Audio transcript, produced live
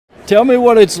Tell me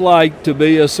what it's like to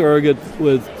be a surrogate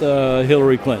with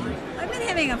Hillary Clinton. I've been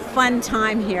having a fun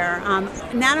time here.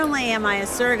 Not only am I a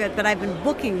surrogate, but I've been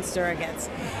booking surrogates.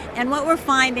 And what we're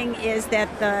finding is that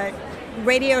the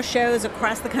radio shows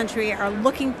across the country are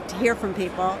looking to hear from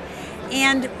people.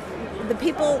 And the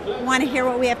people want to hear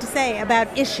what we have to say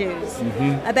about issues,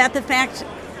 about the fact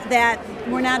that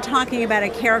we're not talking about a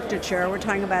caricature, we're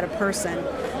talking about a person.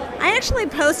 I actually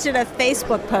posted a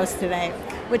Facebook post today,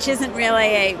 which isn't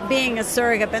really being a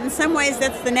surrogate, but in some ways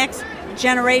that's the next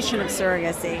generation of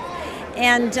surrogacy.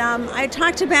 And I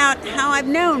talked about how I've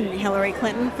known Hillary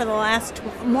Clinton for the last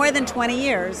more than 20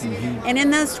 years. And in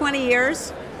those 20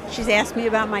 years, she's asked me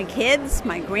about my kids,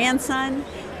 my grandson.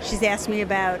 She's asked me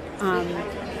about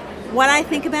what I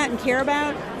think about and care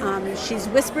about. She's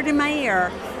whispered in my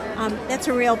ear. That's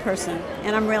a real person,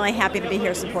 and I'm really happy to be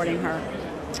here supporting her.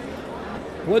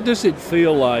 What does it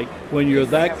feel like when you're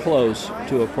that close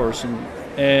to a person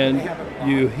and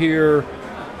you hear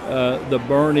the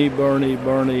Bernie, Bernie,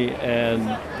 Bernie,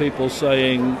 and people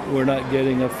saying we're not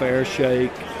getting a fair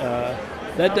shake?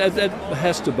 That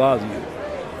has to bother you.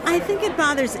 I think it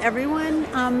bothers everyone,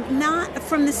 not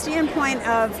from the standpoint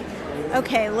of,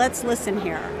 okay, let's listen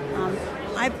here.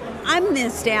 I'm the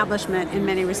establishment in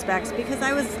many respects because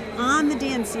I was on the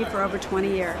DNC for over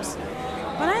 20 years.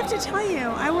 But I have to tell you,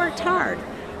 I worked hard.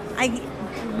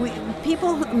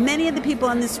 Many of the people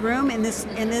in this room, in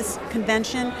this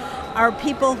convention, are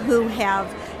people who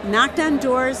have knocked on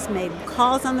doors, made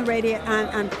calls on the radio,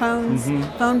 on phones,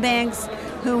 phone banks,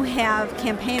 who have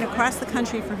campaigned across the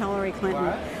country for Hillary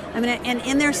Clinton. I mean, and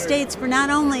in their states for not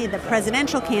only the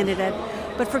presidential candidate,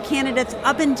 but for candidates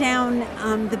up and down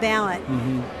the ballot.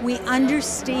 We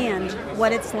understand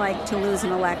what it's like to lose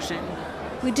an election.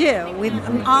 We do.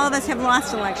 All of us have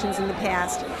lost elections in the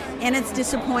past, and it's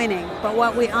disappointing. But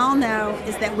what we all know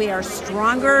is that we are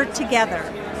stronger together.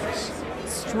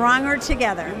 Stronger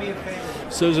together.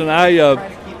 Susan, I,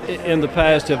 in the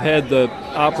past, have had the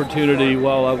opportunity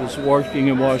while I was working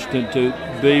in Washington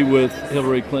to be with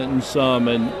Hillary Clinton some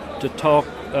and to talk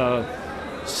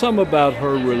some about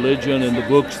her religion and the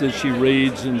books that she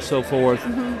reads and so forth.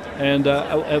 And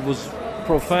I was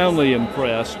profoundly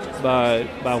impressed by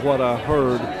what I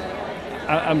heard.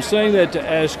 I'm saying that to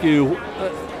ask you,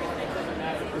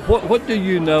 what do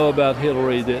you know about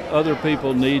Hillary that other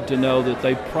people need to know that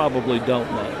they probably don't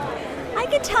know? I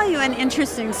could tell you an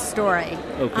interesting story.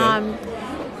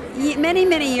 Okay. Many,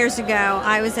 many years ago,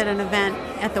 I was at an event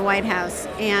at the White House,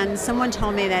 and someone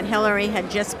told me that Hillary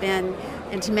had just been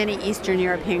into many Eastern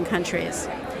European countries.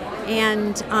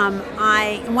 And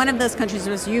one of those countries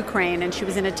was Ukraine, and she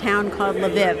was in a town called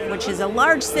Lviv, which is a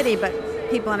large city, but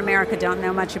people in America don't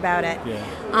know much about it.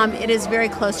 Yeah. It is very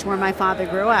close to where my father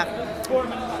grew up.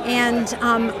 And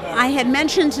I had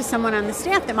mentioned to someone on the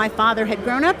staff that my father had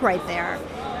grown up right there.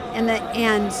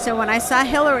 And so when I saw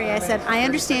Hillary, I said, I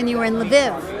understand you were in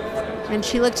Lviv. And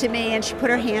she looked at me and she put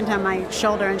her hand on my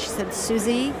shoulder and she said,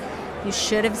 Susie, you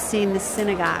should have seen the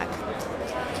synagogue.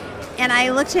 And I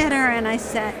looked at her and I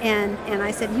said,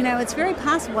 you know, it's very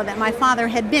possible that my father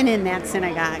had been in that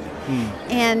synagogue.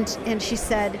 And she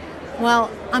said,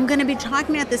 well, I'm going to be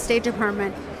talking at the State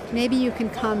Department. Maybe you can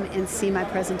come and see my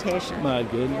presentation. My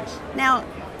goodness. Now,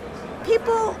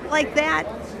 people like that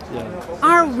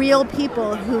are real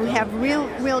people who have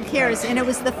real cares. And it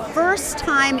was the first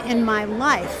time in my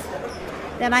life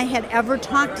that I had ever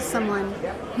talked to someone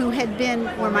who had been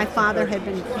where my father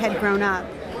had grown up,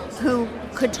 who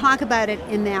could talk about it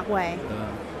in that way.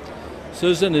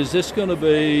 Susan, is this going to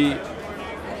be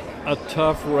a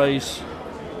tough race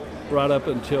right up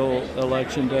until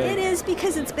Election Day? It is,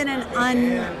 because it's been an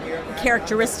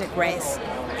uncharacteristic race.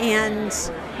 And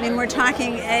I mean, we're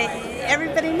talking,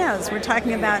 everybody knows, we're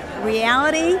talking about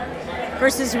reality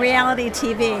versus reality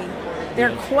TV.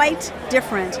 They're quite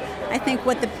different. I think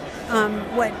what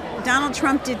Donald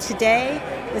Trump did today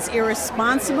was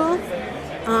irresponsible.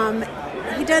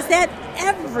 He does that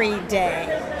every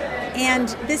day, and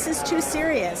this is too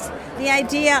serious. The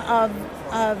idea of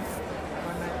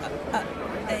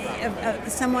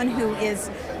someone who is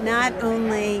not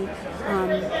only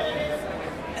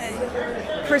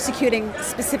persecuting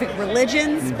specific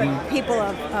religions, but people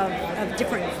of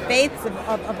different faiths,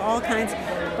 of all kinds,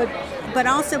 but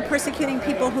also persecuting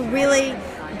people who really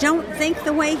don't think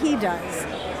the way he does.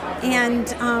 And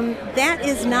that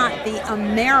is not the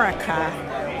America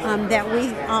that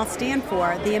we all stand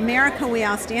for. The America we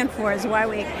all stand for is why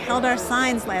we held our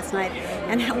signs last night,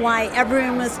 and why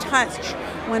everyone was touched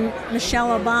when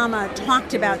Michelle Obama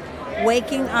talked about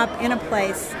waking up in a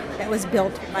place that was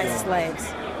built by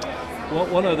slaves.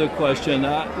 One other question.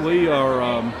 We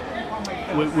are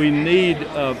we need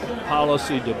a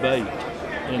policy debate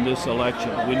in this election.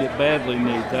 We badly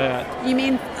need that. You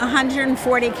mean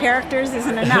 140 characters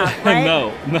isn't enough, right?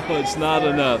 No, it's not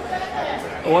enough.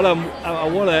 What I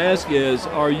want to ask is,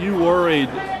 are you worried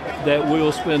that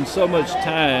we'll spend so much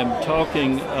time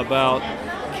talking about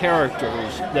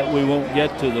characters that we won't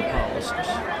get to the policies?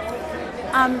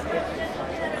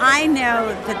 I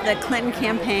know that the Clinton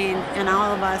campaign and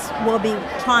all of us will be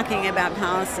talking about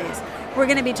policies. We're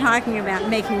going to be talking about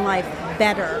making life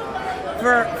better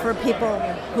for people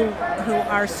who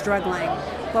are struggling.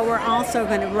 But we're also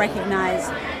going to recognize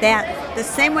that the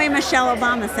same way Michelle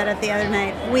Obama said it the other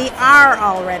night, we are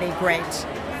already great.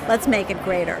 Let's make it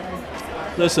greater.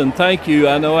 Listen, thank you.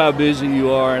 I know how busy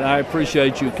you are, and I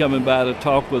appreciate you coming by to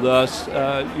talk with us.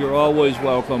 You're always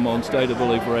welcome on State of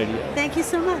Belief Radio. Thank you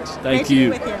so much. Thank Great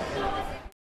you. to be with you.